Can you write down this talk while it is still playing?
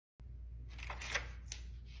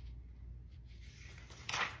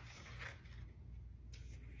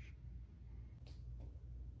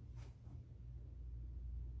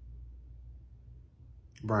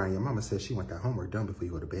Brian, your mama said she want that homework done before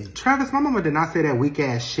you go to bed. Travis, my mama did not say that weak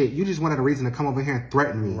ass shit. You just wanted a reason to come over here and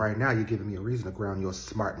threaten me. Right now, you're giving me a reason to ground your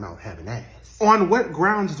smart mouth having ass. On what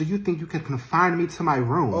grounds do you think you can confine me to my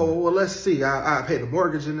room? Oh, well, let's see. I pay the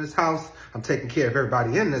mortgage in this house. I'm taking care of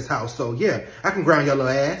everybody in this house. So, yeah, I can ground your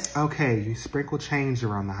little ass. Okay, you sprinkle change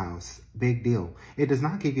around the house. Big deal. It does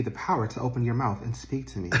not give you the power to open your mouth and speak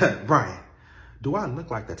to me. Brian, do I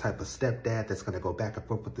look like the type of stepdad that's going to go back and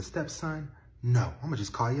forth with the stepson? No, I'm going to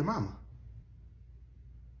just call your mama.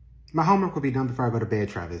 My homework will be done before I go to bed,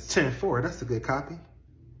 Travis. 10-4, that's a good copy.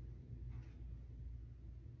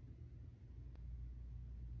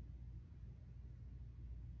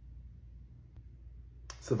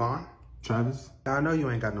 Savon? Travis? I know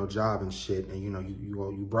you ain't got no job and shit, and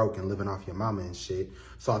you broke and living off your mama and shit.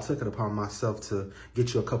 So I took it upon myself to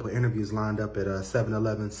get you a couple interviews lined up at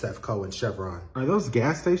 7-Eleven, Sefco, and Chevron. Are those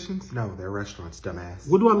gas stations? No, they're restaurants, dumbass.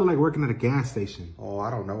 What do I look like working at a gas station? Oh,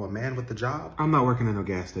 I don't know, a man with a job? I'm not working at no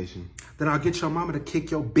gas station. Then I'll get your mama to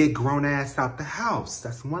kick your big grown ass out the house.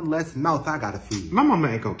 That's one less mouth I gotta feed. My mama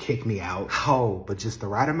ain't gonna kick me out. Oh, but just the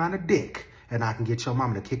right amount of dick, and I can get your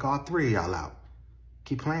mama to kick all three of y'all out.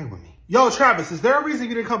 Keep playing with me. Yo, Travis, is there a reason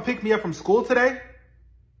you didn't come pick me up from school today?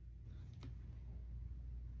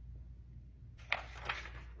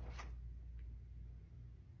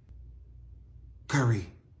 Curry,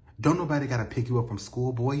 don't nobody gotta pick you up from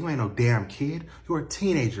school, boy. You ain't no damn kid. You're a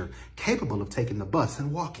teenager, capable of taking the bus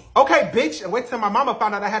and walking. Okay, bitch, and wait till my mama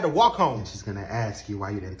found out I had to walk home. And she's gonna ask you why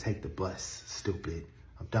you didn't take the bus, stupid.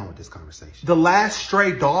 I'm done with this conversation. The last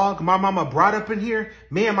stray dog my mama brought up in here,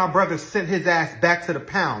 me and my brother sent his ass back to the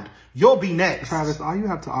pound. You'll be next. Travis, all you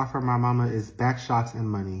have to offer my mama is back shots and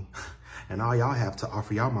money. And all y'all have to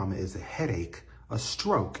offer y'all mama is a headache, a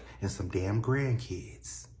stroke, and some damn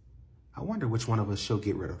grandkids. I wonder which one of us she'll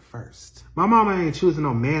get rid of first. My mama ain't choosing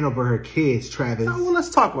no man over her kids, Travis. Oh, well, let's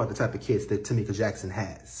talk about the type of kids that Tamika Jackson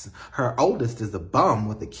has. Her oldest is a bum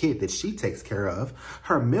with a kid that she takes care of.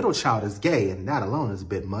 Her middle child is gay, and that alone is a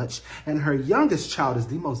bit much. And her youngest child is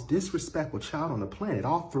the most disrespectful child on the planet.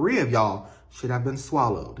 All three of y'all should have been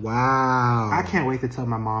swallowed. Wow. I can't wait to tell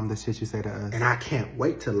my mom the shit you say to us. And I can't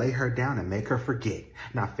wait to lay her down and make her forget.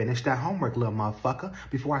 Now finish that homework, little motherfucker,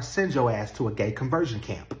 before I send your ass to a gay conversion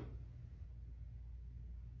camp.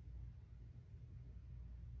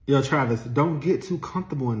 Yo, Travis, don't get too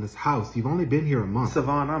comfortable in this house. You've only been here a month.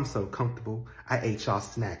 Savon, I'm so comfortable. I ate y'all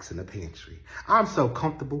snacks in the pantry. I'm so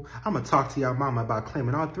comfortable. I'm going to talk to y'all mama about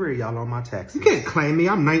claiming all three of y'all on my taxes. You can't claim me.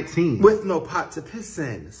 I'm 19. With no pot to piss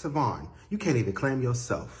in. Savon, you can't even claim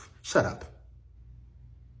yourself. Shut up.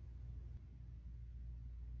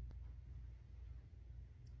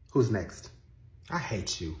 Who's next? I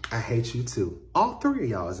hate you. I hate you too. All three of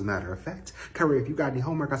y'all, as a matter of fact. Kyrie, if you got any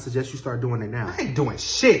homework, I suggest you start doing it now. I ain't doing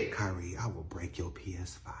shit. Kyrie, I will break your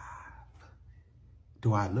PS5.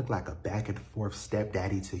 Do I look like a back and forth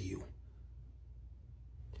stepdaddy to you?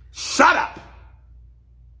 Shut up!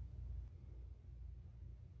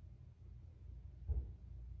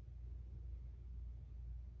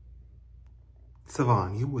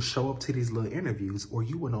 Savon, you will show up to these little interviews or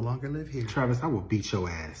you will no longer live here. Travis, I will beat your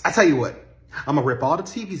ass. I tell you what. I'm going to rip all the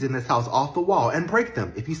TVs in this house off the wall and break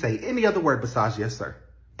them if you say any other word besides yes, sir.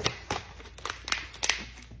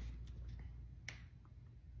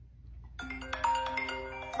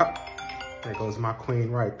 Oh, there goes my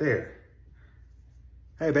queen right there.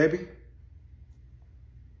 Hey, baby.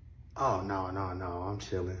 Oh, no, I'm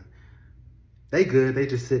chilling. They good. They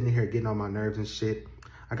just sitting here getting on my nerves and shit.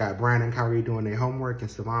 I got Brian and Kyrie doing their homework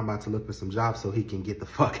and Savon about to look for some jobs so he can get the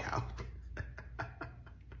fuck out.